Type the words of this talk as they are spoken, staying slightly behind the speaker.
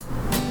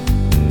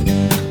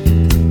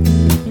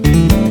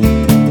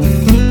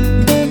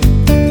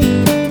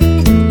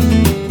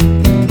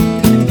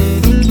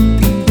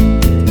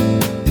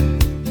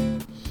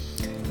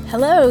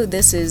Hello,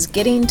 this is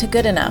Getting to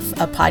Good Enough,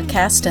 a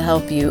podcast to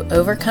help you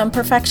overcome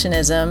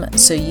perfectionism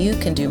so you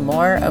can do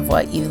more of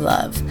what you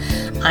love.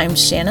 I'm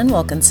Shannon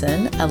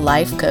Wilkinson, a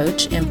life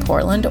coach in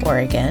Portland,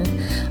 Oregon.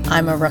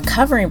 I'm a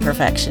recovering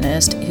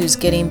perfectionist who's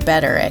getting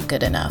better at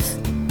good enough.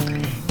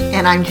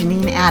 And I'm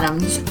Janine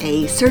Adams,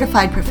 a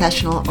certified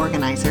professional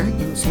organizer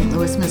in St.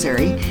 Louis,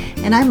 Missouri,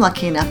 and I'm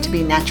lucky enough to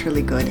be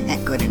naturally good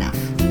at good enough.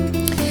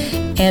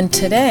 And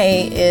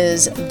today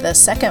is the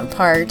second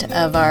part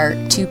of our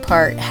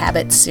two-part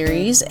habit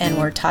series, and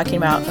we're talking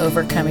about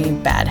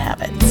overcoming bad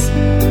habits.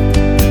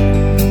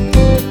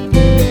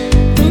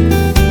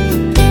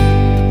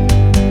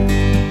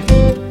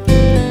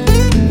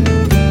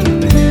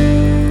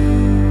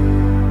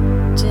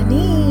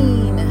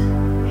 Janine.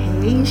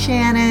 Hey,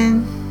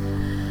 Shannon.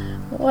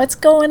 What's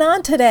going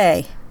on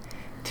today?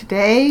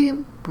 Today,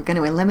 we're going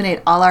to eliminate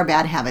all our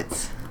bad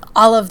habits.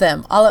 All of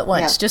them, all at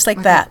once, Yep. just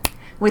like that.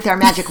 With our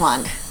magic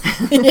wand.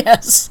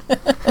 Yes.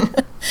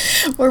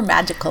 We're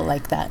magical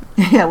like that.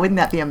 Yeah, wouldn't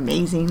that be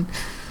amazing?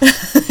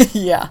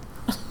 Yeah.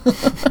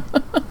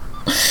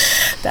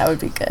 That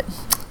would be good.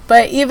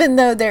 But even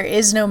though there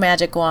is no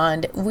magic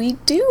wand, we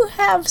do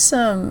have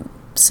some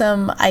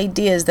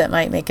ideas that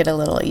might make it a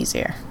little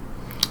easier.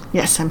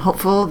 Yes, I'm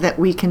hopeful that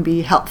we can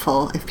be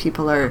helpful if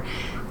people are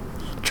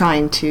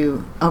trying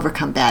to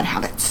overcome bad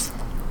habits.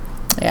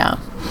 Yeah.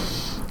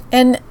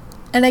 And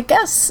I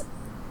guess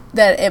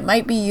that it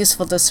might be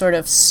useful to sort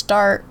of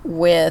start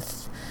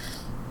with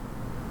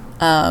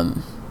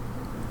the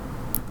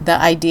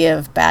idea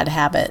of bad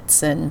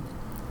habits, and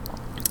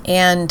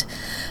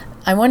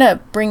I want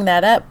to bring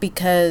that up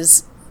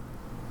because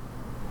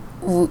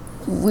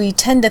we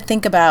tend to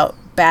think about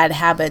bad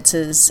habits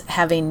as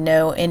having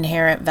no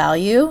inherent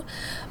value,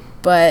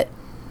 but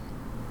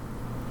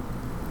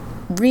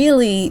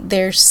really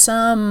there's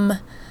some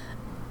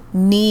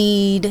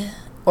need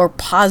or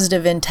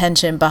positive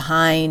intention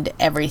behind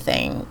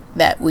everything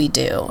that we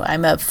do.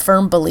 I'm a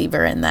firm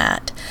believer in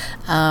that.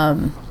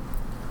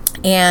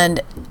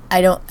 And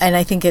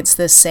I think it's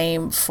the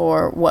same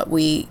for what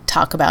we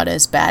talk about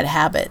as bad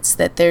habits,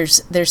 that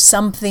there's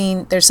some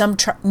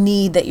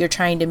need that you're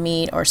trying to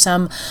meet, or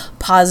some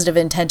positive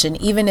intention,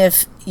 even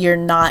if you're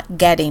not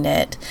getting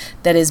it,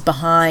 that is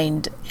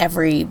behind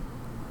every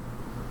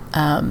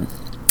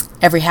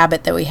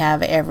habit that we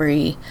have,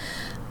 every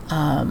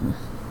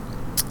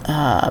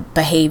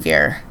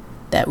behavior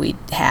that we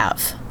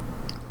have.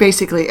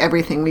 Basically,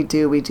 everything we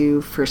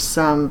do for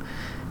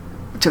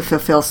to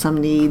fulfill some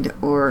need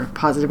or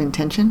positive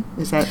intention.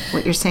 Is that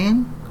what you're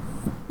saying?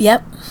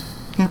 Yep.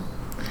 Yep.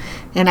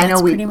 And I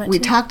know we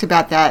it. talked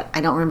about that.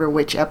 I don't remember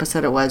which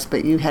episode it was,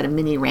 but you had a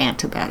mini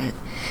rant about it,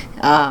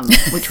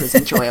 which was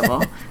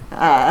enjoyable.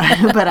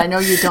 But I know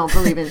you don't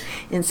believe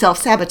in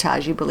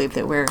self-sabotage. You believe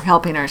that we're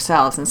helping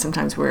ourselves, and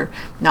sometimes we're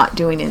not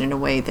doing it in a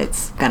way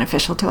that's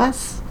beneficial to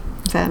us.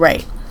 Is that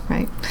right?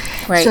 Right.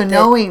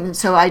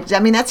 So I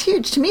mean, that's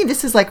huge. To me,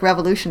 this is like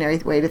revolutionary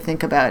way to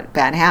think about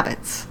bad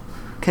habits,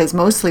 because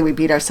mostly we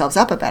beat ourselves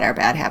up about our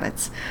bad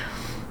habits,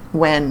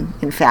 when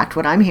in fact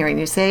what I'm hearing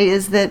you say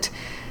is that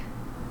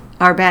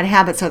our bad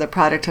habits are the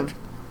product of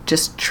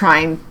just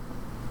trying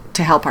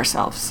to help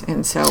ourselves,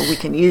 and so we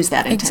can use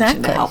that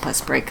intention to help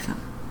us break them.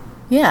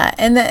 Yeah,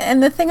 and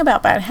the thing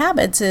about bad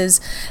habits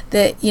is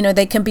that,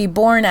 they can be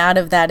born out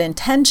of that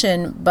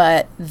intention,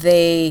 but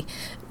they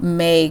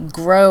may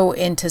grow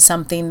into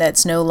something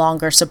that's no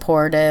longer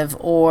supportive,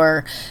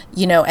 or,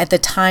 at the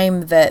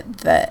time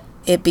that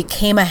it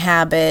became a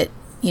habit,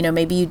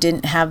 maybe you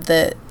didn't have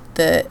the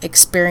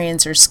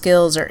experience or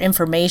skills or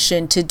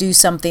information to do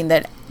something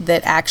that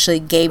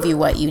actually gave you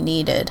what you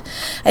needed.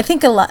 I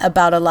think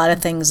about a lot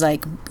of things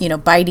like,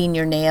 biting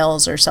your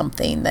nails or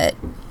something, that,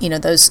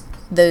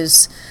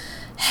 those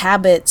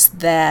habits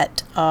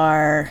that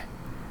are,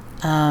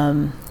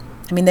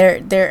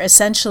 they're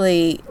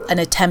essentially an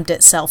attempt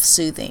at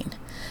self-soothing.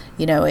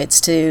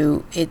 It's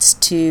to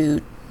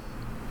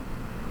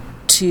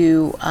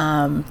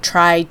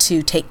try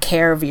to take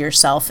care of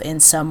yourself in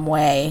some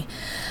way,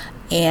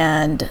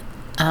 and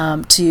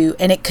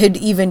it could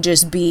even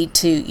just be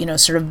to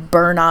sort of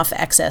burn off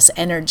excess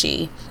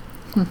energy,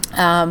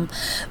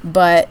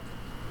 but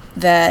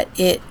that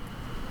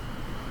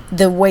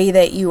the way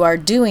that you are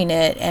doing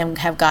it and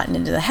have gotten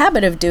into the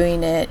habit of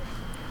doing it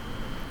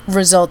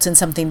results in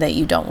something that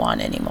you don't want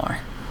anymore.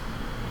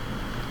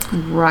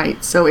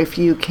 Right. So if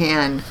you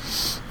can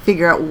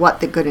figure out what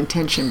the good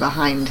intention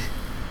behind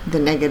the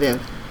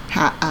negative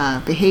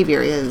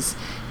behavior is,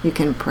 you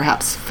can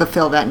perhaps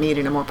fulfill that need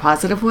in a more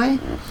positive way.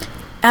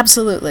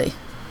 Absolutely.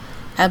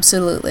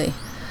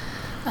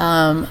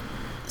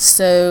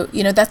 So,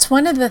 that's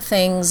one of the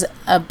things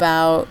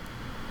about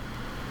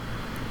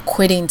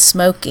quitting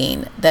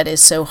smoking that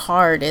is so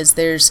hard, is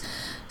there's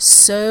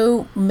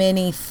so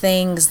many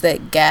things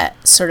that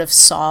get sort of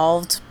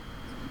solved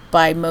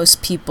by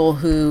most people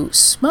who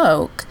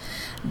smoke,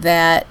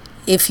 that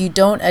if you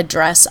don't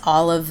address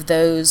all of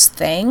those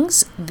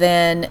things,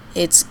 then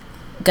it's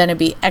going to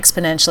be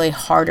exponentially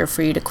harder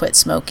for you to quit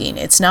smoking.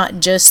 It's not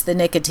just the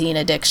nicotine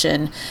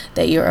addiction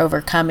that you're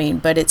overcoming,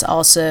 but it's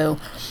also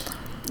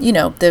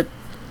the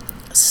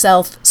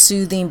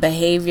self-soothing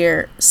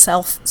behavior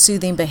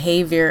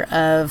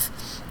of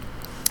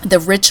the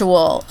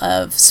ritual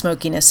of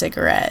smoking a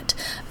cigarette,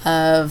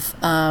 of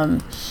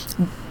having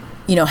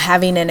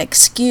an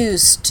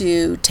excuse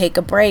to take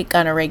a break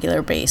on a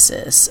regular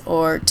basis,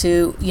 or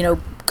to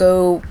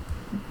go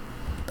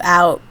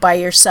out by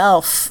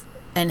yourself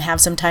and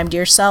have some time to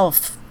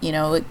yourself.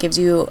 It gives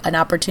you an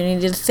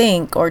opportunity to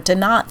think or to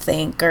not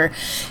think, or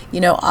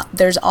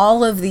there's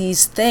all of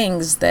these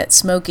things that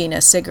smoking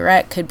a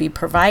cigarette could be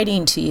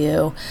providing to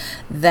you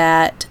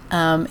that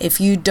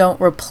if you don't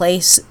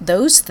replace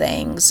those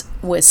things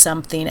with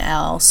something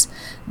else,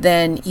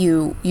 then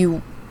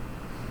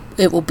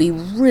it will be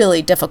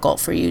really difficult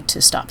for you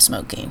to stop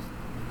smoking.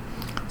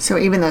 So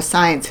even though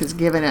science has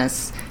given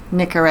us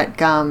Nicorette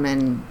gum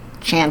and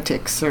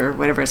Chantix or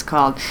whatever it's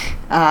called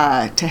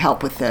to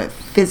help with the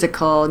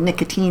physical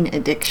nicotine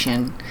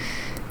addiction,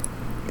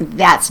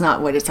 that's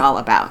not what it's all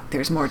about.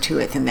 There's more to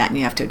it than that, and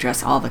you have to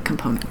address all the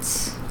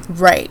components.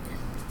 Right.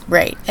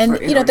 And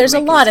there's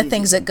a lot of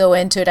things that go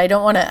into it. I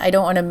don't want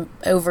to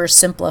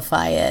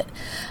oversimplify it.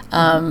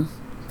 And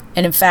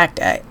in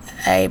fact,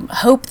 I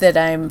hope that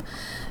I'm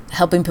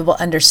helping people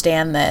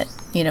understand that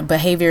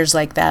behaviors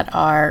like that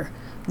are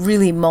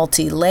really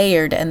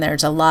multi-layered, and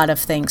there's a lot of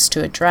things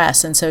to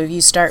address. And so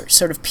you start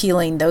sort of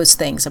peeling those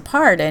things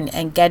apart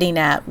and getting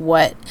at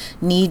what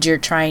need you're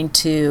trying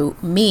to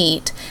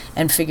meet,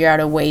 and figure out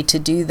a way to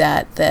do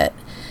that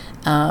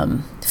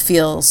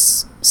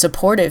feels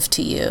supportive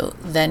to you,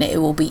 then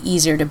it will be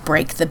easier to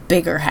break the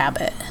bigger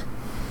habit.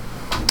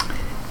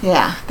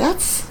 Yeah,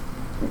 that's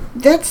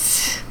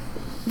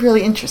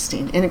really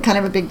interesting, and kind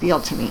of a big deal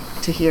to me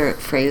to hear it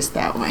phrased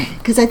that way,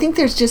 because I think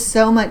there's just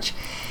so much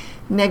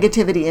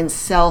negativity and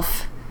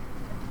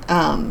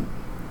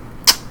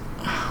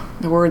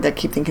the word that I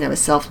keep thinking of is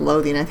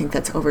self-loathing. I think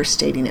that's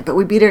overstating it, but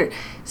we beat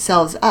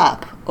ourselves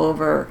up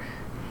over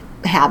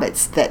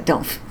habits that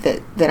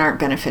aren't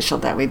beneficial,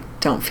 that we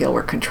don't feel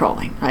we're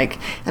controlling. Like,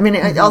 I mean,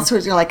 all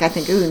sorts of, like, I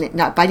think,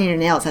 not biting your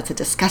nails, that's a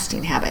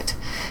disgusting habit.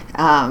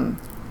 I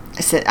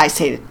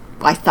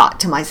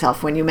thought to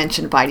myself when you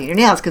mentioned biting your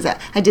nails, because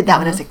I did that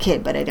when I was a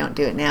kid, but I don't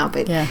do it now.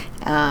 But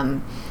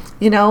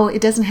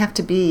it doesn't have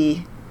to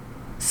be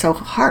so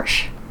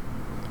harsh.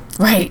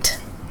 Right.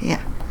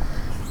 Yeah.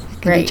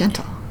 It can be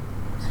gentle.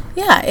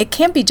 Yeah, it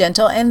can be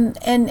gentle, and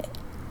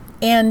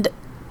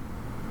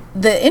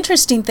the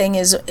interesting thing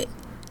is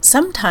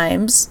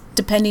sometimes,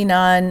 depending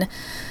on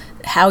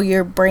how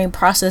your brain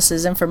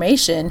processes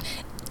information,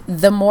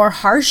 the more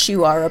harsh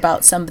you are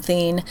about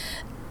something,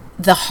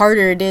 the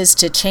harder it is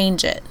to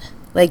change it.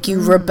 Like,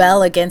 you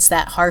rebel against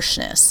that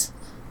harshness.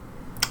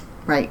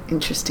 Right.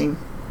 Interesting.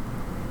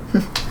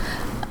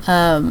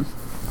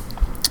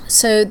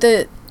 So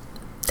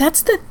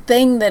that's the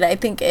thing that I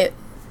think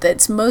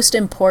that's most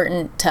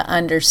important to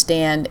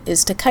understand,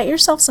 is to cut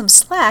yourself some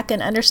slack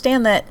and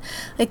understand that,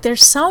 like,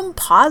 there's some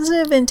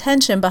positive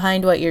intention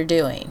behind what you're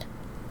doing.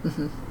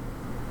 Mm-hmm.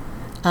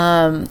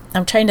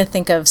 I'm trying to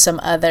think of some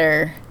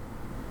other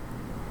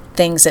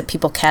things that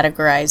people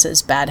categorize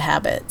as bad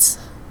habits.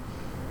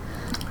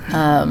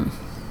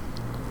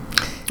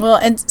 Well,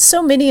 and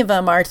so many of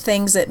them are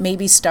things that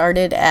maybe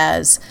started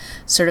as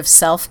sort of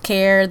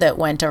self-care that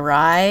went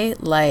awry,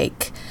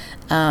 like,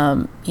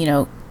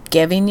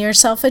 giving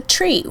yourself a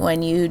treat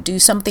when you do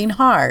something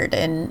hard.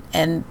 And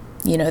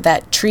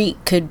that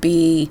treat could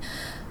be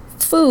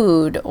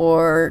food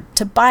or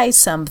to buy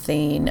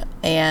something.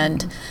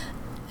 And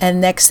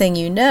next thing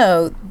you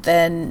know,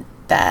 then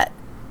that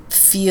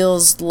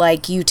feels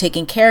like you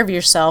taking care of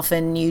yourself,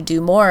 and you do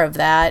more of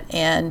that.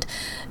 And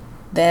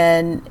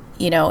then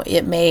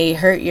it may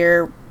hurt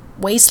your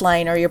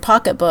waistline or your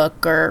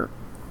pocketbook or,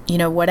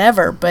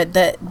 whatever. But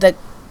the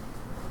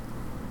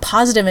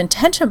positive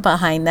intention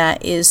behind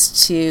that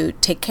is to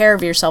take care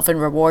of yourself and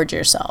reward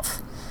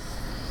yourself.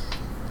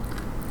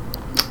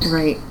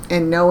 Right.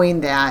 And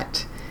knowing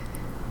that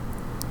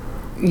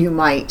you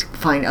might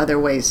find other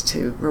ways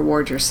to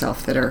reward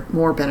yourself that are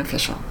more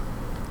beneficial.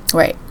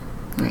 Right.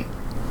 Right.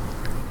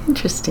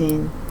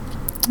 Interesting.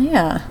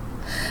 Yeah.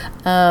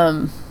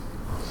 I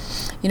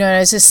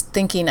was just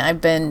thinking,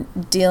 I've been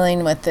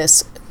dealing with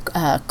this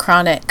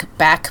chronic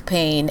back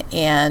pain,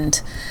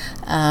 and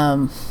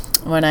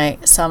when I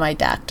saw my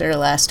doctor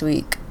last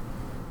week,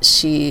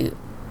 she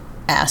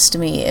asked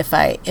me if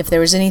there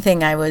was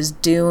anything I was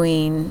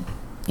doing,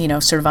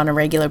 sort of on a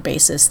regular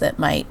basis that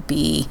might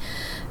be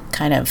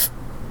kind of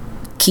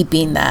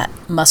keeping that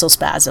muscle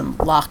spasm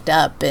locked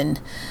up, and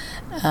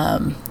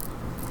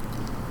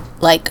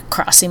like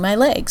crossing my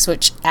legs,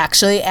 which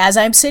actually, as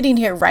I'm sitting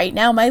here right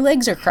now, my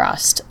legs are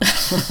crossed.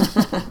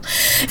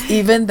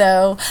 Even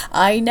though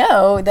I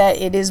know that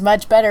it is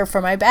much better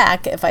for my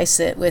back if I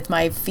sit with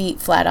my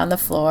feet flat on the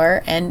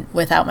floor and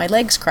without my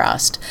legs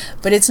crossed.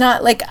 But it's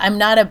not like I'm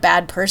not a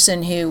bad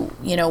person who,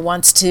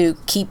 wants to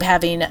keep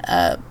having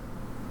a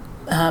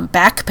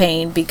back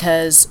pain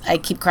because I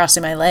keep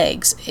crossing my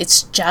legs.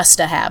 It's just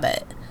a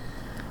habit.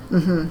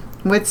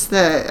 Mm-hmm.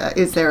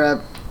 Is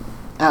there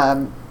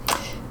a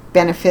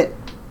benefit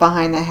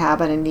behind the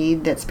habit a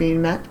need that's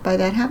being met by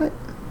that habit?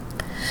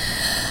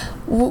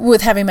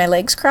 With having my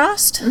legs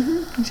crossed?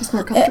 Mm-hmm. Just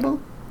more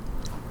comfortable?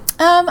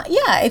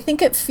 Yeah, I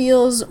think it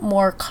feels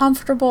more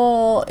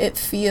comfortable. It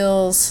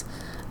feels,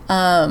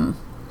 when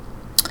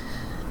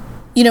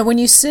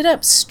you sit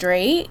up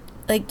straight,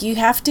 like you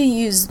have to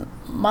use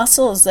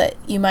muscles that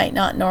you might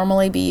not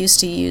normally be used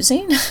to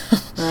using.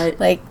 Right.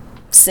 Like,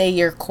 say,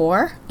 your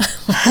core.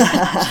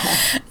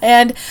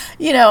 And,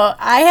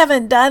 I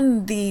haven't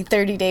done the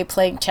 30-day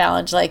plank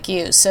challenge like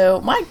you.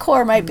 So my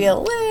core might be a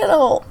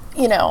little,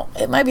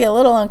 it might be a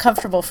little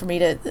uncomfortable for me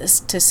to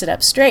sit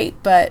up straight.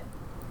 But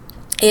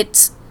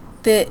it's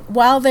that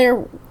while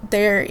there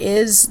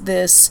is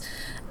this,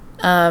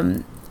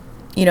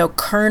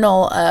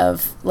 kernel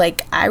of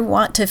like, I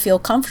want to feel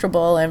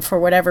comfortable, and for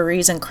whatever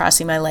reason,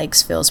 crossing my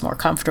legs feels more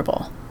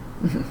comfortable.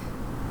 Mm-hmm.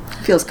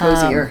 Feels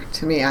cozier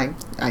to me. I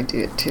do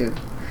it too.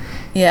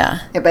 Yeah.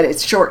 But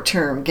it's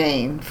short-term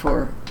gain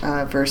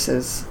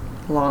versus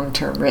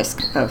long-term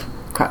risk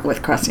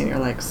with crossing your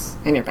legs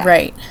and your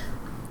back.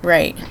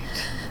 Right.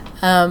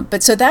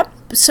 But so that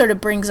sort of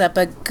brings up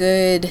a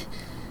good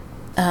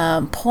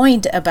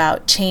point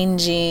about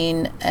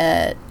changing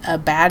a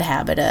bad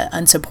habit, an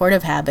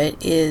unsupportive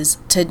habit, is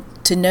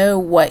to know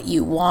what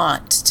you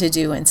want to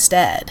do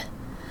instead,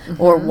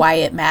 mm-hmm. or why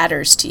it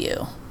matters to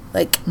you.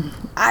 Like,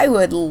 mm-hmm. I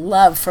would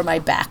love for my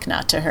back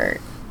not to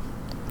hurt.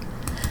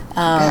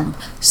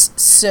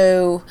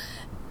 So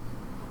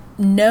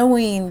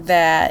knowing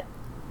that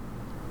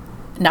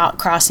not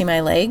crossing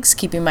my legs,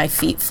 keeping my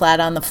feet flat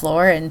on the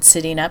floor and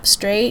sitting up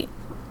straight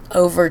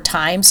over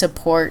time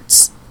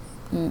supports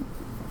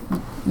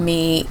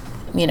me,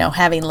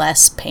 having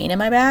less pain in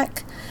my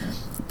back.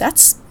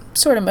 That's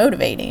sort of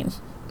motivating.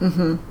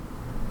 Mm-hmm.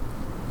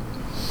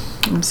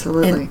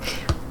 Absolutely.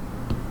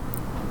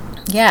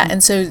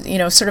 And so,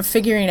 sort of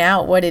figuring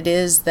out what it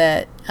is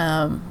that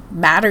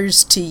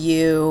matters to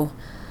you,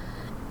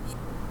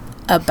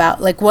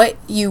 about like what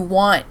you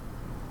want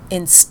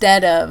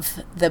instead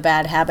of the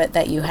bad habit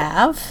that you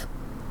have.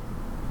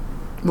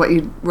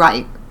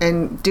 Right.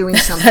 And doing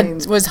something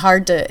that was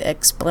hard to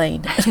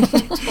explain.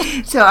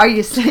 So are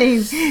you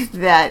saying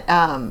that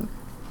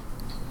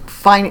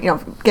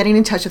getting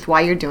in touch with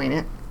why you're doing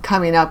it,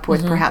 coming up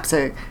with mm-hmm. perhaps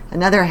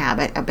another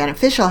habit, a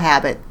beneficial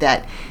habit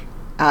that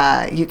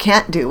you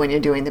can't do when you're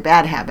doing the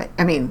bad habit?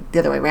 I mean, the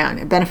other way around,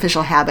 a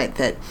beneficial habit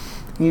that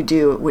you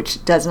do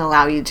which doesn't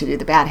allow you to do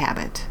the bad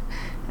habit.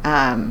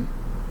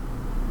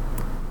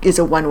 Is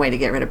a one way to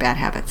get rid of bad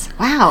habits.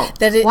 Wow.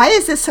 Why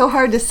is this so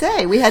hard to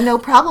say? We had no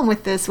problem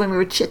with this when we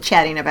were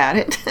chit-chatting about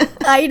it.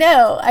 I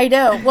know.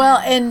 Well,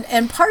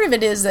 and part of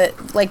it is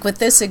that, like with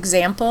this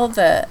example,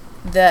 the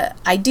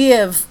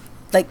idea of,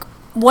 like,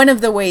 one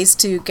of the ways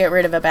to get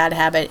rid of a bad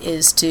habit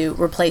is to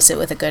replace it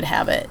with a good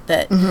habit.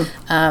 That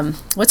mm-hmm.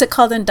 What's it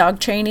called in dog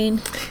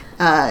training?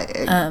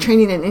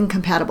 Training an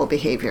incompatible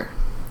behavior.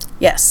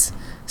 Yes.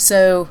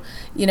 So,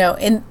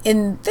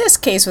 in this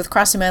case with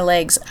crossing my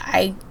legs,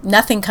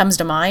 nothing comes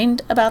to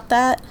mind about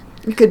that.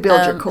 You could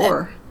build your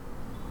core.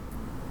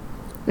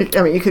 You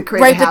could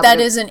create a habit. Right, but that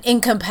isn't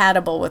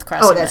incompatible with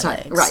crossing my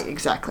legs. Right,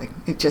 exactly.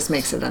 It just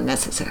makes it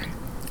unnecessary.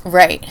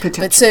 Right.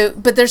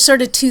 But there's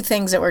sort of two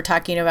things that we're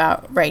talking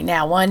about right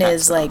now. One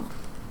is like,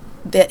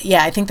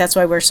 I think that's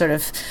why we're sort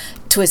of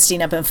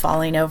twisting up and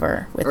falling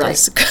over with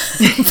this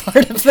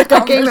part of the conversation.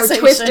 Our game of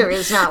Twister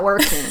is not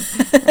working.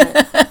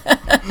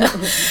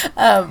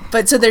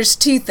 But so there's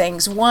two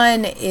things.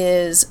 One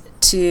is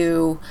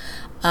to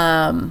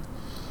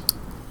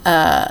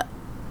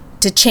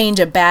change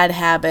a bad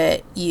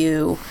habit,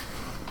 you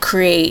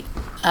create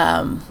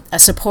a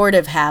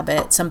supportive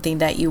habit, something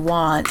that you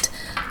want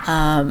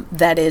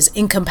that is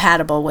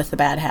incompatible with the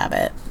bad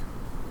habit.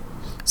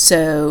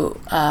 So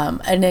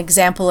an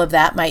example of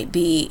that might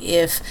be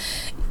if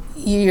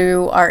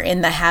you are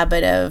in the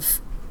habit of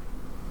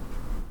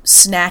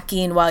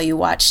snacking while you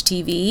watch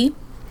TV.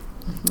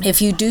 Mm-hmm.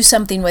 If you do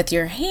something with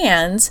your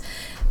hands,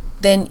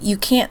 then you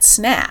can't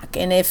snack.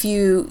 And if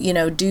you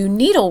do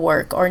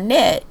needlework or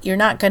knit, you're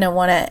not going to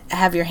want to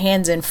have your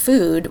hands in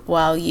food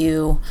while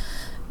you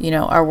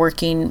are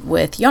working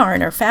with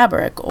yarn or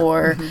fabric,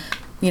 or mm-hmm.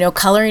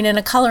 Coloring in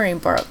a coloring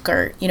book,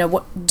 or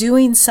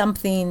doing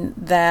something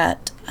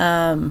that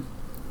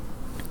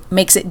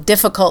makes it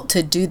difficult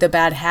to do the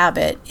bad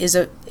habit is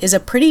a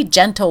pretty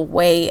gentle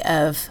way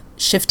of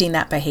shifting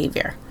that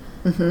behavior.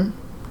 Mm-hmm.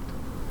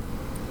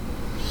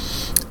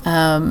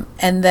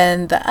 And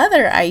then the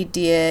other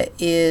idea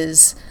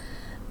is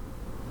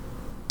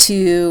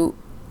to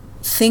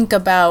think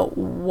about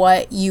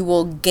what you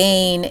will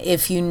gain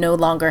if you no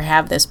longer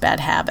have this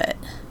bad habit.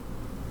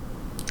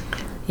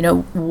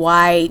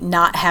 Why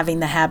not having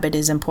the habit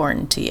is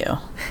important to you.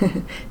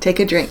 Take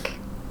a drink.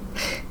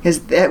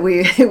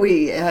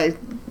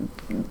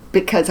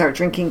 Because our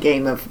drinking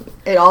game of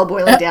it all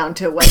boiling down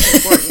to what's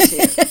important to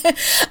you.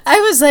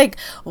 I was like,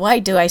 why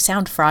do I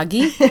sound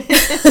froggy?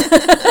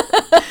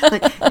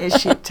 Like, Is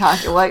she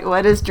talking?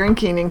 What is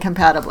drinking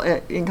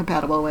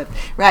incompatible with?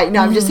 Right.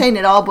 No, I'm just saying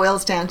it all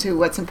boils down to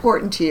what's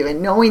important to you,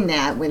 and knowing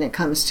that when it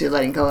comes to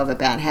letting go of a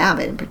bad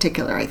habit, in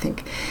particular, I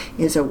think,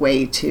 is a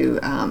way to.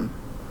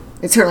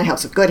 It certainly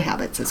helps with good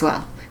habits as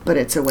well, but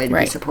it's a way to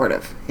be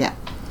supportive. Yeah.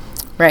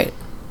 Right.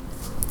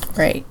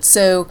 Right.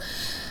 So,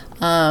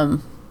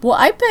 well,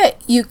 I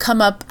bet you come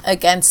up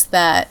against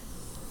that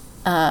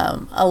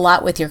a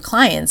lot with your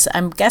clients.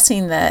 I'm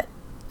guessing that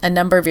a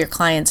number of your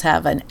clients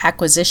have an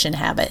acquisition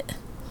habit.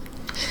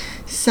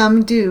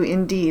 Some do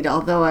indeed,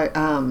 although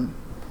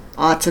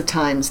lots of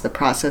times the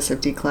process of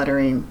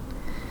decluttering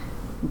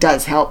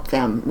does help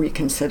them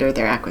reconsider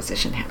their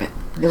acquisition habit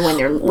when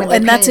they're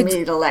paying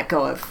me to let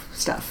go of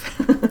stuff.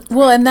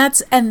 Well, and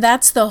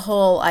that's the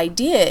whole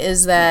idea,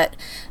 is that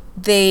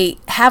they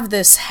have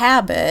this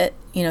habit,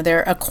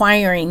 they're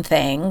acquiring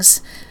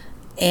things,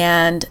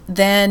 and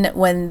then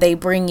when they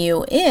bring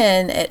you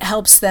in, it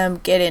helps them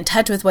get in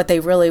touch with what they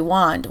really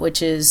want,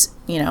 which is,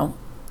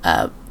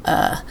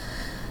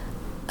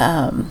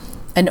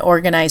 an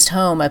organized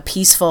home, a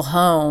peaceful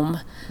home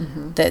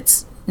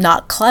that's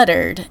not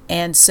cluttered.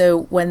 And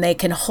so when they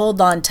can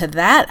hold on to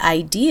that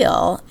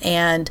ideal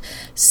and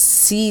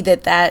see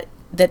that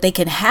they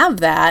can have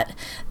that,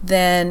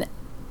 then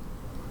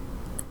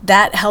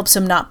that helps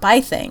them not buy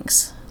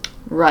things.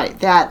 Right.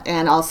 That,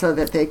 and also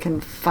that they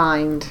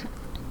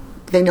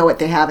know what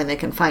they have and they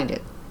can find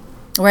it.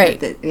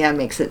 Right. It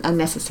makes it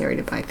unnecessary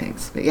to buy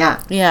things. But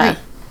yeah. Yeah. Right.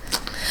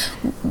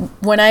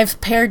 When I've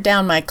pared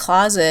down my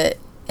closet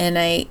and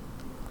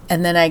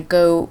then I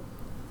go,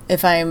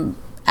 if I'm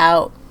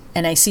out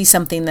and I see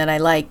something that I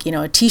like,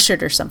 a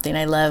t-shirt or something.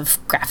 I love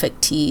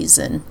graphic tees,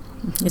 and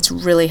it's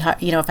really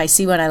hard. If I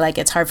see one I like,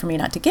 it's hard for me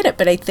not to get it.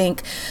 But I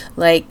think,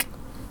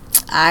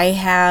 I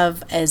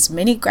have as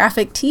many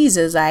graphic tees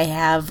as I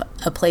have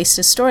a place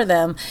to store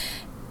them.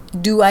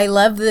 Do I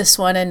love this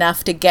one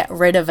enough to get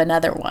rid of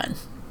another one?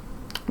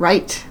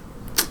 Right.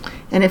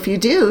 And if you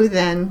do,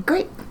 then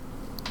great.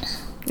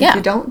 If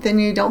you don't, then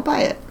you don't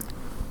buy it.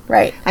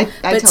 Right. I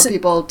tell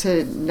people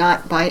to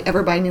not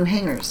ever buy new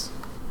hangers.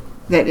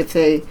 That if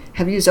they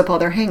have used up all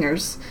their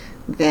hangers,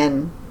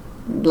 then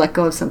let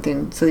go of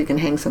something so you can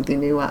hang something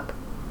new up.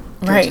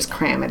 Don't just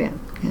cram it in.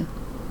 Yeah.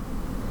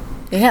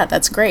 Yeah,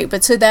 that's great.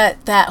 But so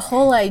that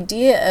whole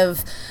idea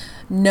of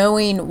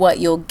knowing what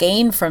you'll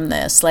gain from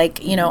this,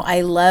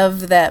 I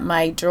love that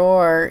my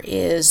drawer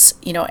is,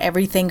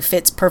 everything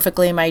fits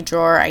perfectly in my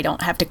drawer. I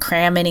don't have to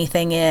cram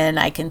anything in.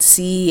 I can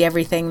see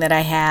everything that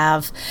I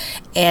have.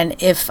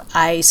 And if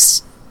I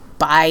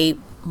buy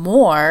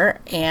more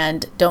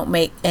and don't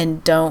make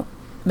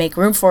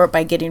room for it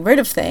by getting rid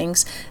of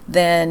things,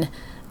 then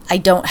I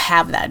don't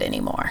have that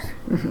anymore.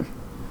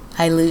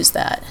 I lose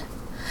that.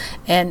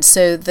 And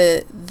so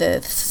the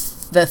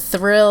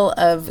thrill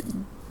of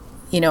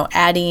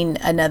adding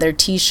another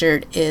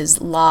t-shirt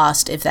is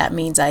lost if that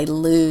means I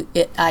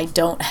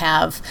don't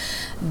have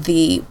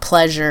the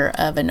pleasure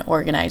of an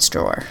organized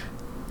drawer.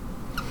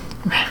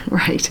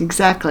 Right,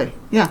 exactly.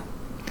 Yeah.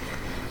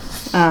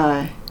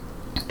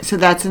 So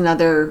that's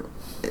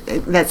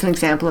an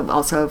example of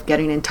also of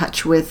getting in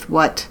touch with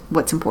what's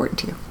important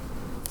to you.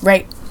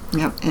 Right.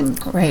 Yeah.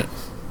 Right.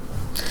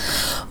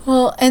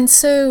 Well, and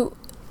so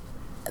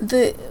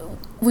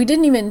we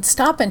didn't even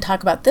stop and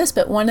talk about this,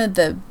 but one of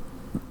the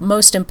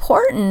most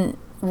important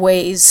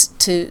ways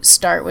to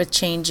start with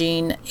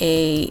changing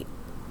a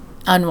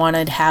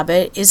unwanted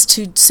habit is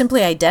to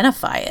simply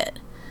identify it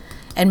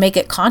and make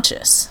it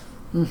conscious.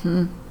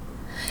 And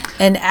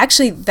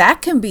actually,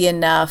 that can be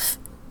enough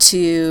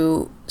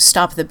to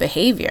stop the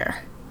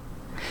behavior.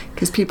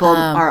 Because people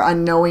are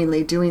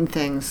unknowingly doing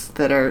things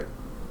that are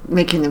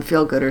making them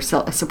feel good or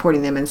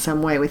supporting them in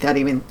some way without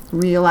even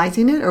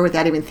realizing it or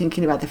without even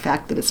thinking about the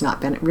fact that it's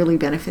not really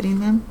benefiting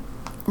them.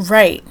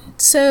 Right.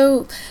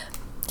 So,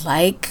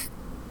 like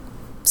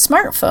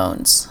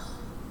smartphones,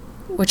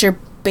 which are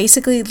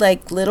basically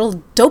like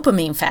little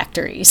dopamine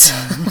factories.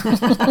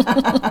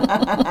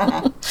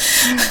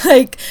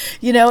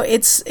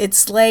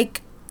 It's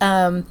like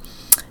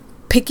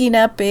picking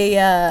up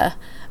a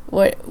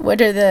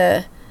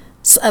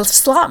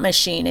slot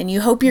machine, and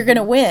you hope you're going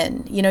to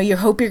win. You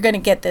hope you're going to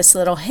get this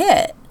little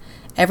hit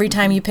every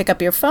time you pick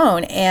up your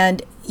phone,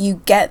 and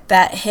you get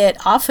that hit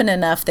often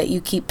enough that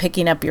you keep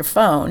picking up your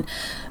phone,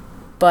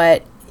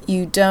 but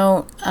you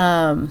don't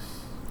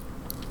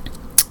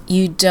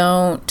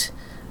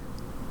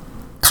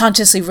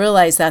consciously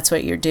realize that's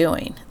what you're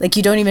doing.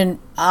 You don't even,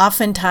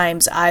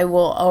 oftentimes I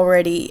will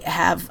already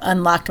have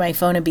unlocked my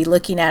phone and be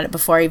looking at it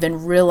before I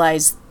even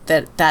realize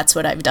that that's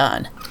what I've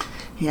done.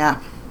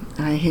 Yeah,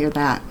 I hear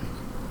that.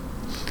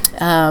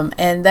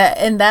 And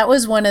that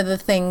was one of the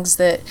things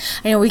that,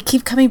 we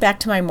keep coming back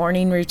to my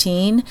morning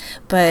routine,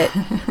 but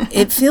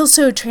it feels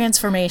so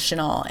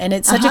transformational, and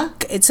it's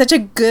such a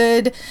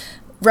good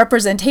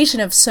representation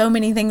of so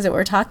many things that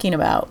we're talking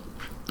about.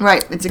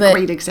 Right. It's a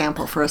great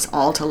example for us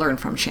all to learn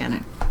from,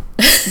 Shannon.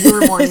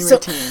 Your morning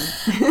routine.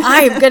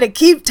 I'm going to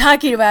keep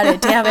talking about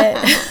it, damn it.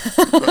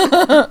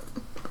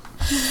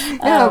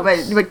 No,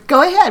 but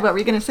go ahead. What were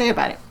you going to say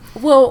about it?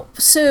 Well,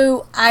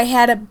 so I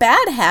had a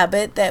bad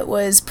habit that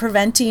was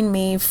preventing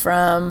me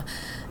from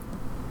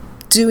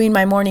doing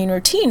my morning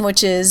routine,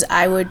 which is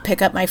I would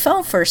pick up my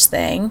phone first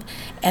thing,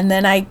 and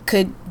then I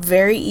could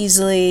very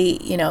easily,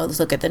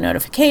 look at the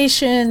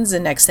notifications,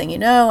 and next thing you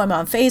know, I'm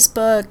on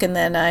Facebook, and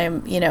then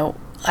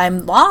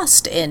I'm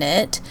lost in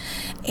it,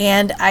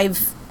 and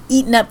I've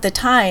eaten up the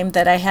time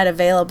that I had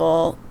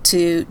available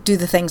to do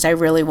the things I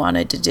really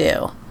wanted to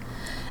do.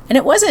 And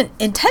it wasn't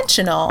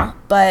intentional,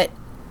 but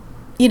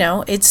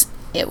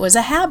it was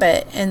a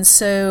habit. And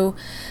so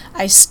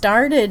I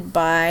started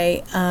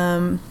by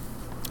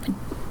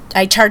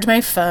I charged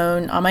my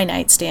phone on my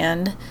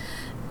nightstand,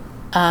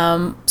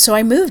 so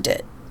I moved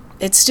it.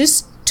 It's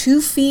just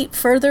 2 feet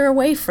further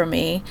away from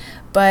me,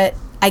 but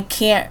I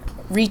can't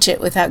reach it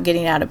without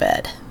getting out of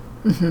bed.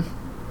 Mm-hmm.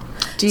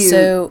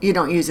 You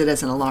don't use it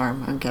as an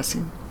alarm, I'm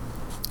guessing?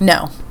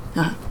 No.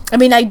 Uh-huh. I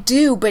mean, I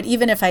do, but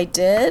even if I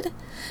did,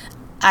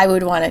 I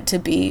would want it to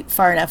be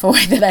far enough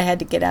away that I had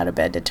to get out of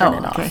bed to turn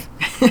it off.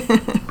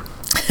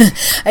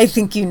 I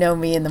think you know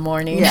me in the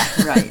morning. Yeah,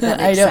 right. That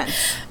makes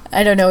sense.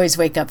 I don't always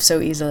wake up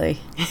so easily,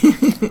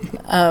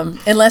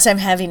 unless I'm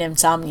having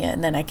insomnia,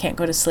 and then I can't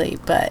go to sleep.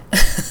 But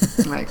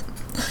right.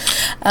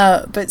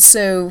 But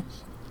so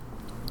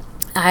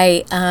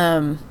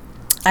I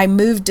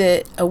moved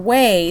it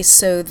away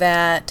so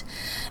that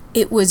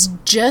it was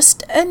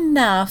just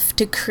enough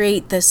to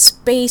create the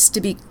space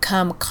to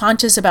become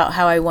conscious about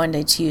how I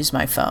wanted to use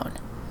my phone.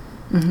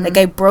 Mm-hmm. Like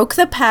I broke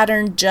the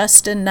pattern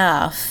just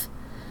enough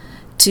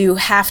to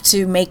have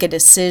to make a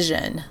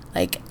decision.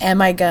 Like,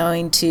 am I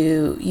going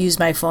to use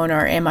my phone,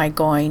 or am I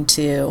going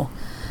to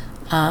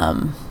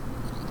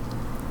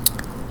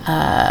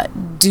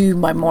do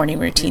my morning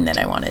routine that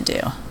I want to do?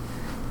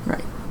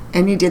 Right.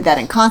 And you did that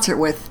in concert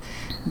with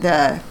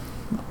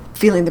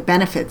feeling the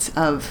benefits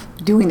of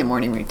doing the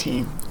morning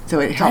routine. So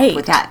it helped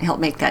with that,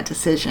 helped make that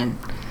decision.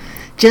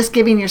 Just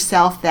giving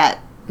yourself that,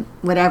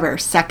 whatever,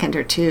 second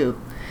or two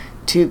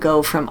to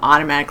go from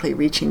automatically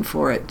reaching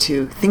for it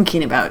to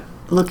thinking about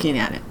looking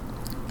at it.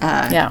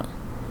 Yeah.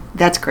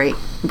 That's great.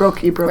 You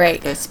broke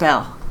the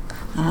spell.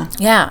 Uh-huh.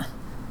 Yeah,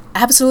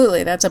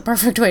 absolutely. That's a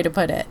perfect way to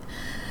put it.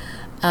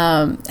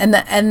 And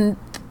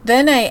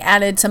then I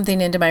added something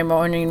into my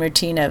morning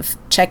routine of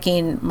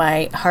checking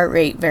my heart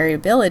rate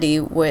variability,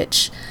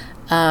 which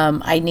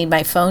I need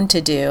my phone to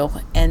do.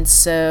 And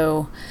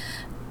so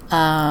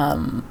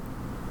then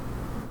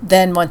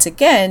once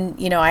again,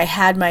 I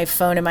had my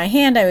phone in my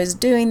hand. I was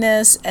doing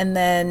this, and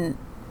then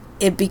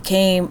it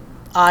became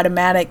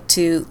automatic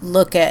to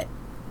look at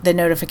the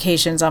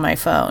notifications on my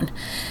phone.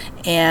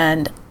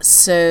 And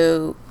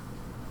so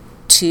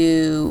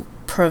to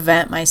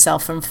prevent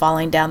myself from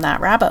falling down that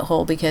rabbit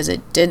hole because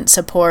it didn't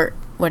support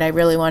what I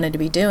really wanted to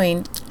be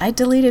doing, I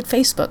deleted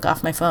Facebook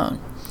off my phone.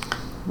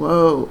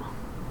 Whoa.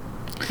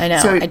 I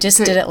know. I just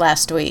did it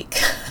last week.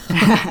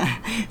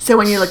 So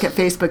when you look at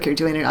Facebook, you're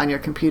doing it on your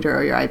computer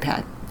or your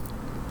iPad?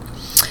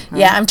 Right?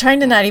 Yeah, I'm trying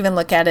to not even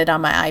look at it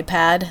on my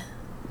iPad.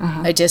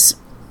 Uh-huh.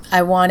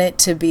 I want it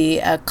to be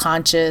a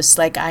conscious,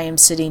 like I am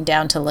sitting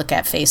down to look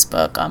at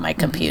Facebook on my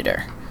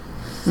computer.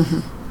 Mm-hmm.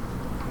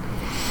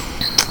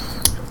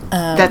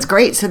 That's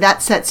great. So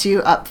that sets you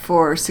up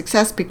for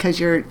success because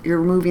you're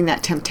removing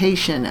that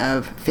temptation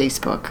of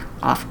Facebook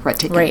off,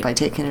 by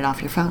taking it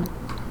off your phone.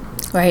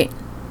 Right.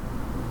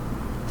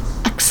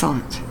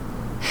 Excellent.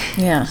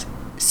 Yeah.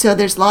 So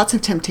there's lots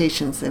of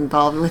temptations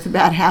involved with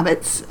bad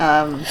habits.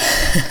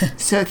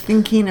 So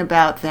thinking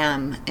about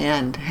them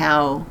and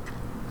how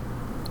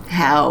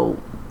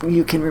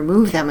you can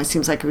remove them, it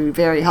seems like it would be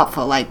very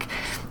helpful. Like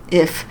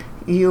if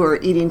you are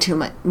eating too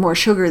much more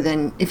sugar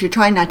than, if you're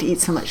trying not to eat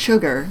so much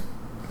sugar,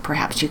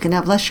 perhaps you can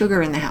have less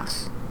sugar in the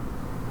house.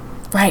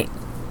 Right.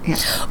 Yeah.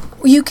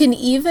 You can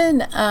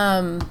even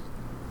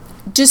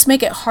just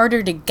make it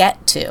harder to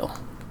get to.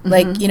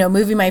 Like,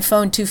 moving my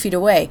phone 2 feet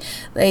away.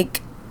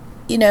 Like,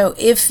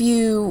 if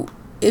you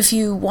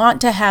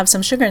want to have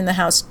some sugar in the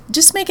house,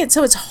 just make it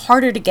so it's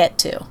harder to get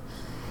to.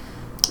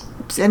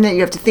 And then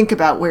you have to think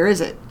about, where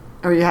is it?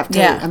 Or you have to,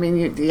 Yeah. I mean,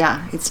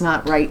 it's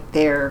not right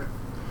there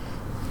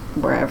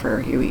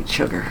wherever you eat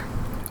sugar.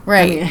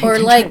 Right. Or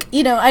like,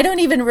 I don't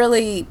even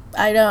really,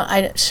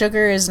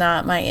 sugar is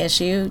not my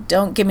issue.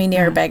 Don't get me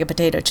near a bag of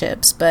potato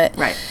chips. But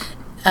right.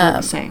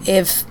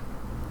 if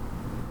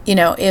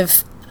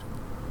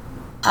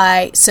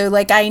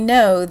I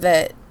know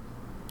that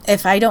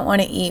if I don't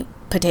want to eat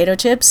potato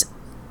chips,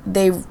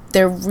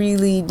 there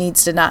really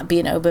needs to not be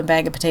an open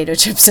bag of potato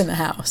chips in the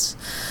house.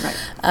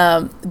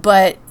 Right.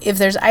 But if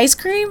there's ice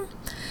cream,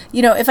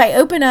 if I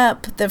open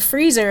up the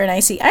freezer and I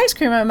see ice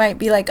cream, I might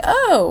be like,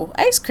 oh,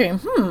 ice cream,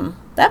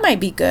 that might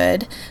be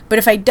good. But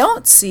if I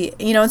don't see,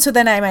 and so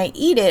then I might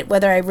eat it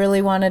whether I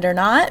really want it or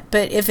not.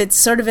 But if it's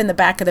sort of in the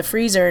back of the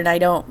freezer and I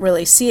don't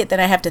really see it, then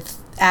I have to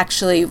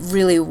actually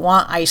really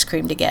want ice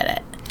cream to get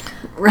it.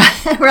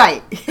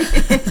 Right.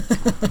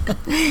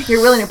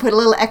 You're willing to put a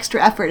little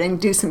extra effort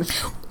and do some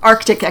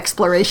Arctic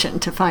exploration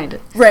to find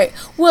it. Right.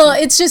 Well,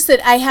 it's just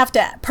that I have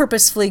to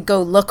purposefully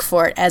go look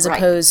for it as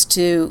opposed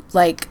to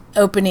like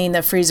opening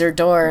the freezer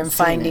door and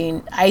Seeing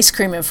finding ice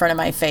cream in front of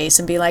my face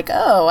and be like,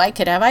 oh, I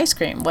could have ice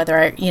cream, whether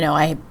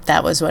I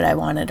that was what I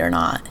wanted or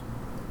not.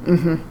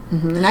 And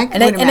I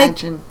would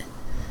imagine.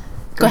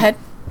 Go ahead.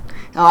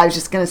 Oh, I was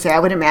just going to say, I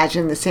would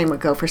imagine the same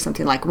would go for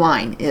something like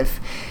wine. If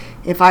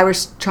I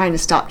was trying to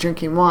stop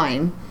drinking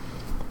wine,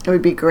 it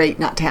would be great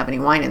not to have any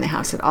wine in the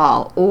house at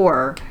all,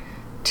 or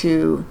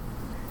to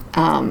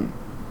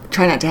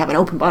try not to have an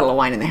open bottle of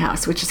wine in the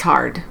house, which is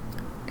hard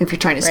if you're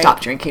trying to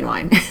stop drinking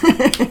wine.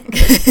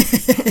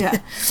 Yeah.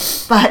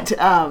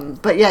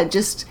 But yeah,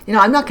 just,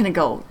 I'm not going to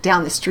go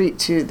down the street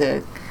to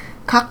the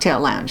cocktail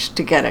lounge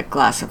to get a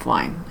glass of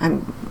wine.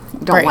 I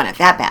don't want it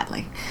that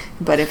badly.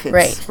 But if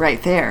it's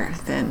right there,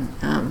 then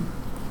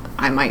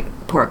I might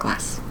pour a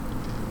glass.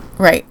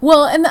 Right.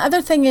 Well, and the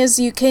other thing is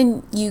you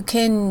can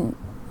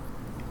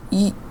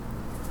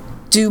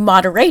do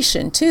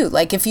moderation too.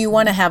 Like if you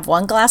want to have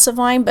one glass of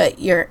wine, but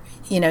you're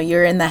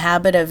in the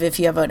habit of, if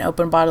you have an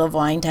open bottle of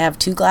wine, to have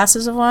 2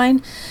 glasses of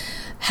wine,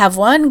 have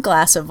 1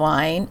 glass of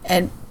wine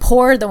and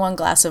pour the 1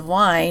 glass of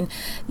wine,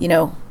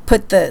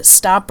 put the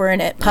stopper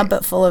in it, pump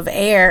it full of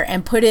air,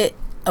 and put it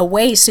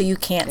away so you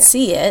can't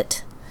see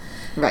it.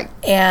 Right.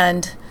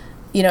 And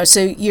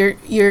so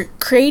you're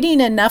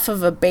creating enough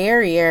of a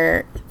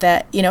barrier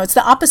that it's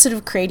the opposite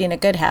of creating a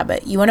good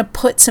habit. You want to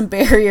put some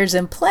barriers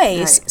in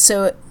place,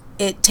 so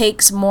it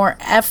takes more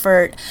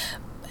effort,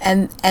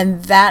 and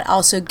that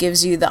also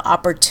gives you the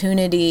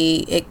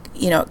opportunity. It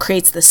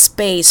creates the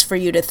space for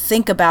you to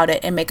think about it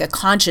and make a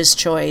conscious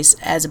choice,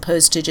 as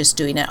opposed to just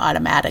doing it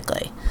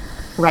automatically.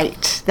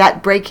 Right.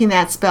 That breaking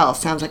that spell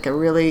sounds like a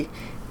really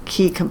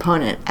key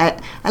component. I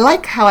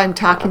like how I'm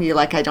talking to you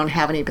like I don't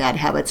have any bad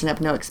habits and have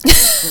no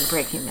experience in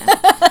breaking them.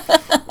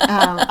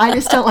 I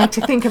just don't like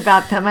to think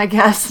about them, I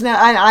guess. No,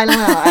 I don't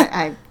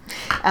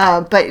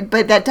know.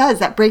 But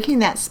that breaking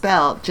that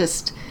spell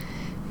just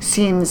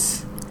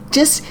seems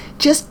just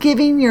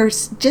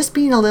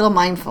being a little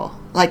mindful,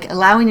 like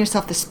allowing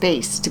yourself the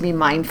space to be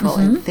mindful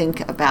and think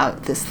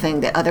about this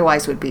thing that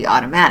otherwise would be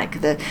automatic.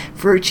 The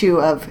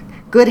virtue of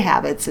good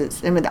habits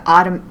is,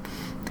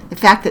 the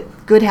fact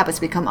that good habits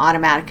become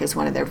automatic is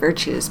one of their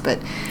virtues,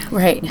 but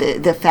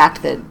the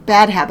fact that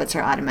bad habits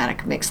are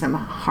automatic makes them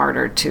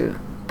harder to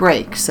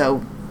break.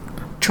 So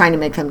trying to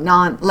make them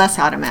less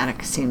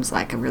automatic seems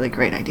like a really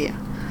great idea.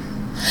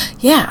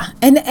 Yeah,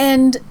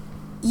 and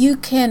you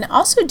can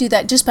also do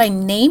that just by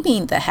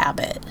naming the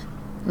habit,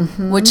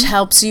 which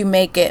helps you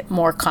make it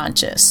more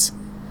conscious.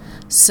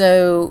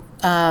 So,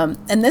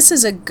 and this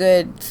is a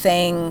good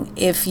thing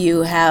if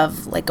you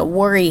have like a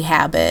worry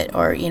habit,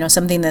 or,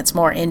 something that's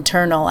more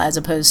internal as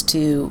opposed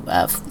to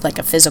like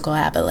a physical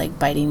habit, like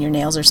biting your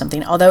nails or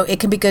something. Although it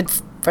can be good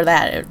for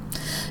that.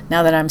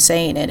 Now that I'm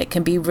saying it, it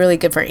can be really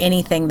good for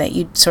anything that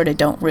you sort of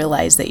don't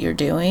realize that you're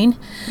doing.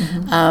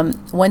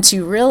 Once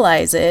you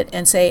realize it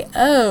and say,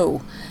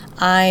 oh,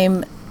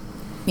 I'm,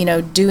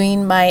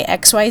 doing my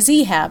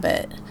XYZ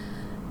habit,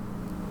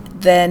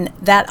 then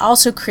that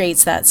also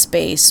creates that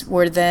space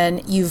where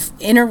then you've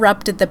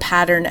interrupted the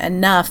pattern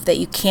enough that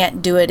you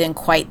can't do it in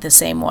quite the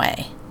same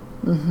way.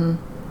 You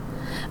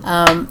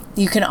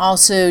can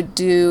also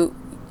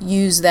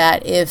use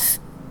that if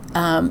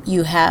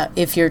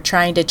you're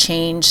trying to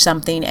change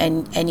something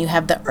and you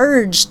have the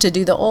urge to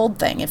do the old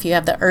thing. If you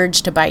have the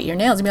urge to bite your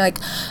nails, and be like,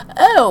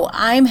 oh,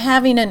 I'm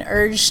having an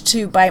urge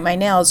to bite my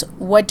nails.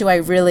 What do I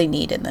really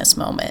need in this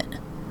moment?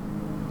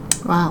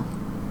 Wow.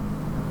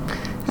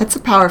 That's a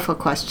powerful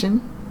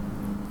question.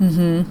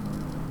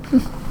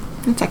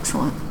 That's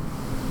excellent.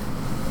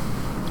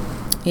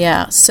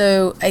 Yeah.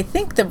 So I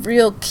think the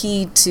real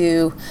key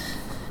to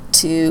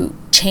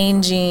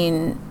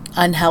changing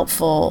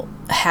unhelpful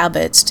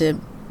habits, to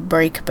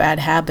break bad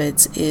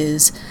habits,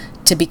 is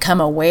to become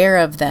aware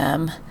of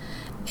them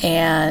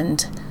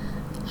and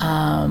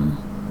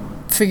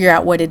figure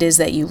out what it is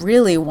that you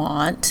really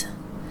want,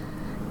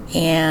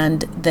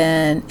 and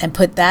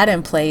put that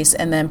in place,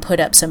 and then put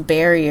up some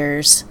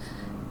barriers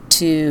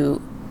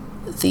to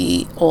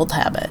the old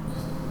habit.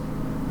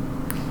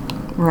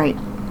 Right.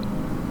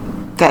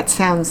 That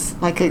sounds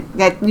like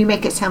that you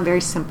make it sound very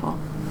simple.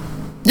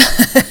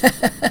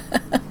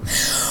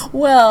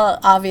 Well,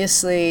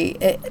 obviously,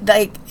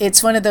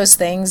 it's one of those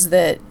things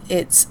that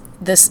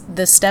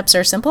the steps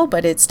are simple,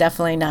 but it's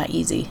definitely not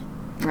easy.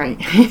 Right.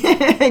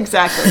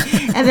 Exactly.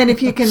 And then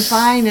if you can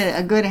find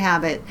a good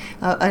habit,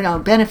 a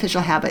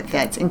beneficial habit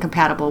that's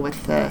incompatible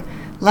with the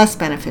less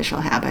beneficial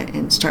habit,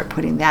 and start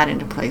putting that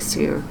into place,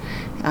 too,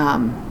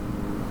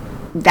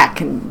 that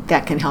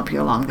can help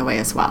you along the way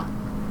as well.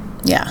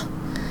 Yeah.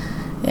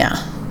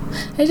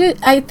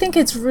 I think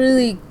it's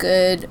really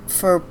good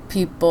for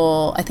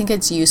people. I think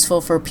it's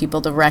useful for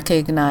people to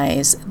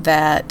recognize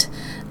that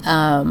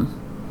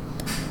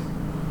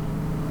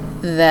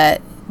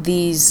that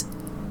these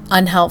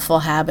unhelpful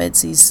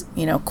habits, these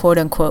quote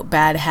unquote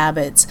bad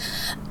habits,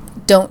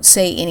 don't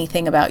say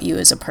anything about you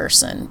as a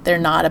person. They're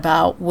not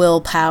about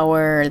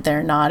willpower.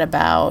 They're not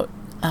about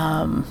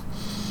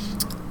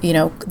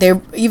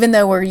they're, even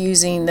though we're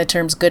using the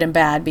terms good and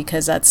bad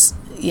because that's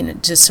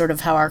just sort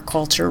of how our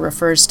culture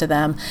refers to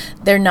them,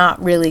 they're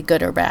not really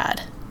good or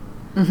bad.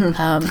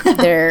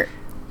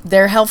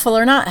 They're helpful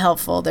or not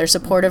helpful. They're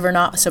supportive or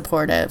not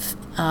supportive.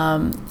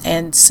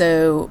 And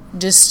so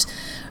just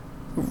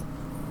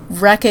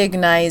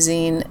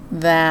recognizing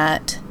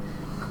that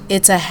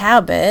it's a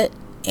habit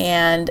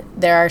and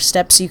there are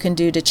steps you can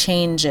do to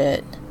change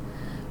it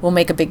will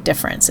make a big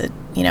difference.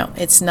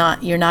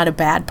 You're not a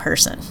bad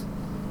person.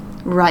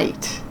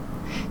 Right.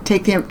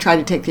 Try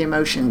to take the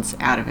emotions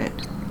out of it.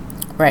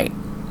 Right.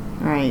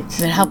 Right.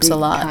 It helps a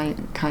lot.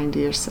 Kind to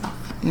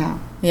yourself. Yeah.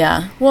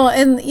 Yeah. Well,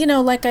 and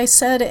like I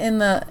said in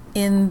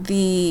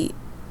the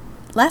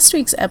last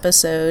week's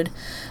episode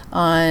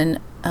on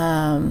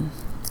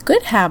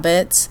good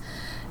habits,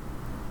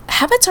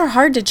 habits are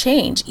hard to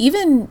change.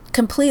 Even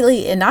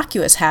completely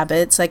innocuous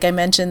habits, like I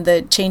mentioned,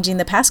 changing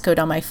the passcode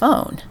on my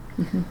phone.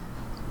 Mm-hmm.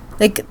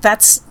 Like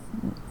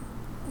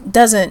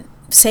doesn't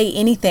say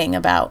anything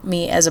about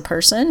me as a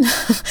person.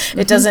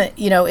 It doesn't,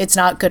 it's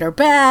not good or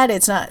bad.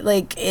 It's not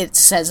like it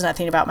says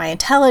nothing about my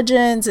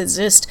intelligence. It's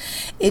just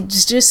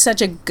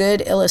such a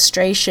good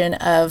illustration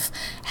of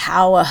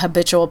how a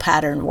habitual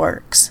pattern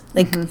works.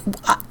 Like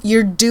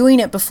you're doing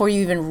it before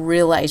you even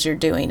realize you're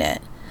doing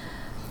it.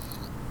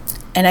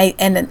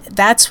 And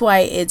that's why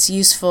it's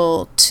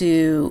useful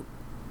to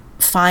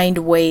find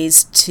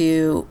ways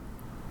to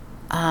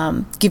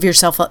give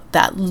yourself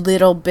that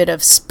little bit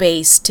of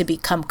space to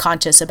become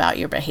conscious about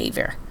your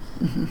behavior.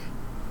 Mm-hmm.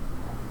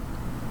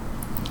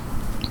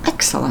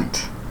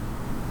 Excellent.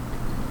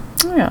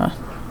 Yeah.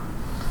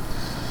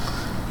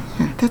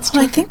 That's terrific.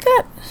 Well, I think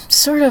that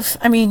sort of,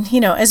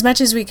 as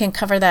much as we can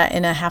cover that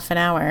in a half an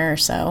hour or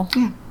so.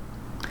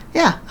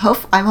 Yeah.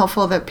 I'm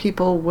hopeful that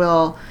people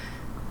will.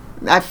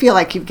 I feel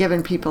like you've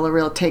given people a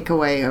real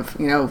takeaway of,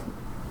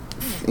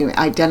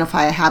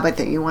 identify a habit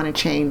that you want to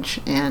change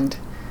and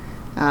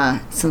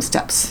some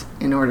steps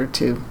in order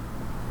to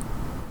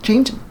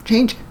change it.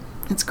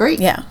 It's great.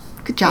 Yeah.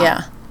 Good job.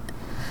 Yeah.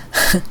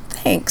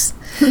 Thanks.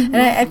 And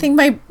I think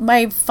my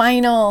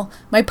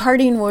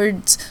parting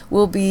words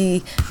will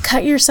be,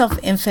 cut yourself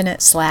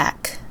infinite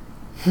slack.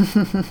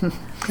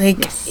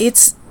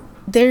 Yes.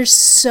 There's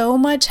so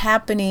much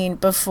happening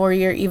before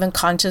you're even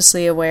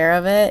consciously aware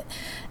of it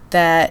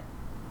that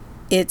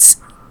it's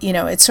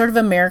sort of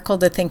a miracle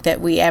to think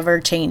that we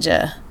ever change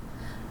a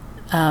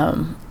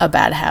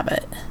bad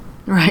habit.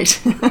 Right.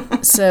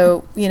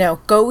 So,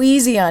 go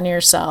easy on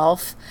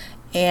yourself,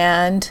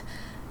 and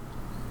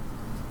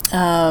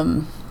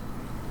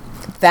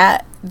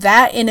that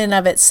in and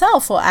of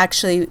itself will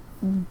actually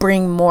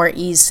bring more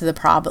ease to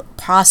the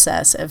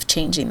process of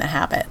changing the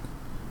habit.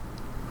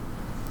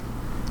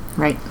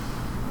 Right.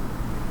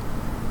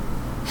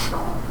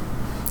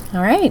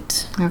 All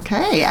right.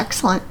 Okay,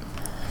 excellent.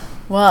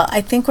 Well,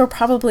 I think we're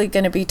probably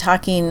going to be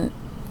talking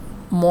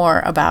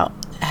more about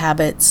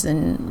habits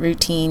and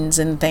routines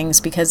and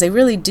things because they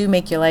really do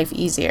make your life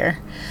easier.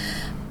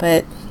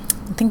 But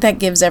I think that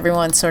gives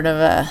everyone sort of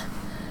a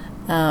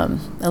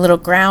little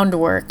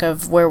groundwork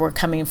of where we're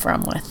coming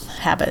from with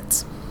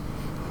habits.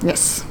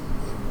 Yes.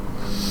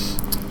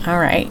 All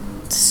right.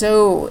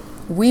 So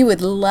we would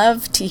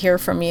love to hear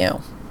from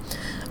you.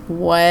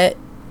 What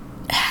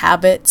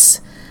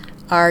habits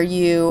are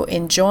you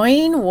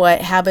enjoying?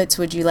 What habits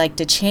would you like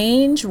to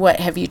change?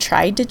 What have you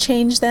tried to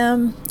change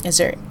them? Is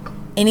there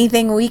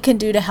anything we can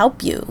do to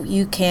help you?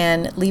 You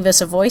can leave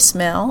us a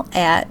voicemail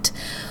at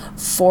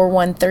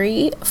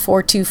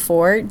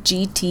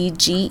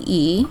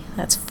 413-424-GTGE.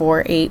 That's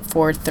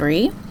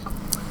 4843.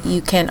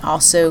 You can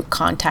also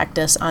contact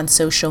us on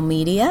social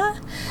media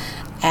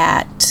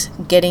at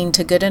Getting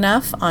to Good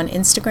Enough on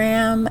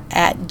Instagram,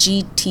 at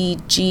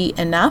GTG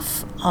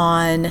Enough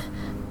on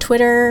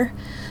Twitter.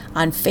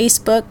 On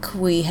Facebook,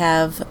 we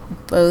have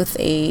both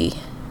a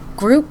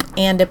group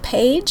and a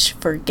page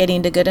for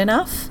Getting to Good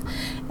Enough.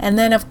 And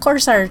then, of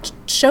course, our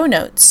show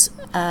notes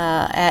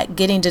at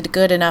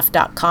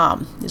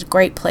gettingtogoodenough.com is a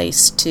great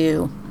place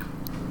to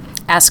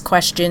ask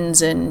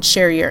questions and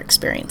share your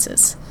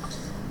experiences.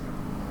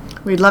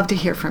 We'd love to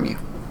hear from you.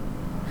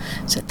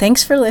 So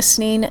thanks for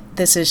listening.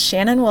 This is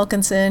Shannon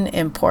Wilkinson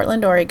in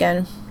Portland,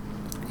 Oregon.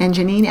 And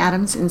Janine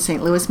Adams in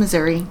St. Louis,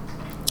 Missouri.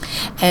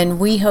 And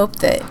we hope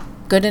that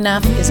good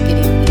enough is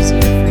getting easier.